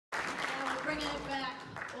bringing it back.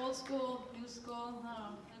 Old school, new school, I don't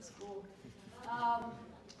know, it's cool.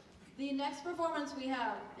 The next performance we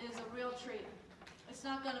have is a real treat. It's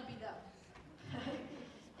not gonna be them.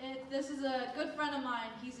 This is a good friend of mine.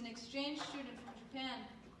 He's an exchange student from Japan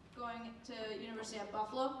going to University at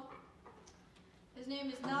Buffalo. His name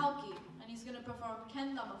is Naoki, and he's gonna perform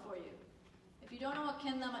Kendama for you. If you don't know what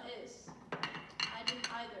Kendama is, I didn't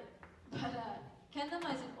either. But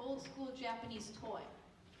Kendama is an old school Japanese toy.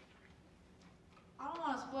 I don't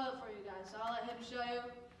want to spoil it for you guys, so I'll let him show you,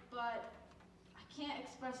 but I can't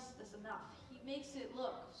express this enough. He makes it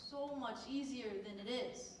look so much easier than it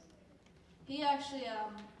is. He actually,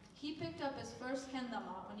 he picked up his first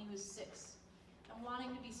Kendama when he was 6, and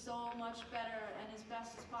wanting to be so much better and as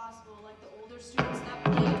best as possible, like the older students that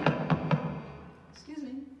played, excuse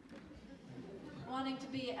me, wanting to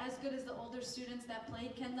be as good as the older students that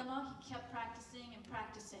played Kendama, he kept practicing and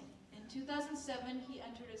practicing. In 2007, he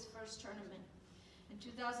entered his first tournament. In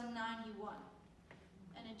 2009, he won.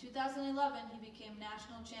 And in 2011, he became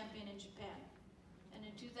national champion in Japan. And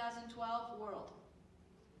in 2012, world.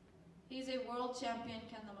 He's a world champion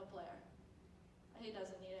Kendama player. He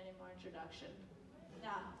doesn't need any more introduction.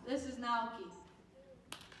 Now, this is Naoki.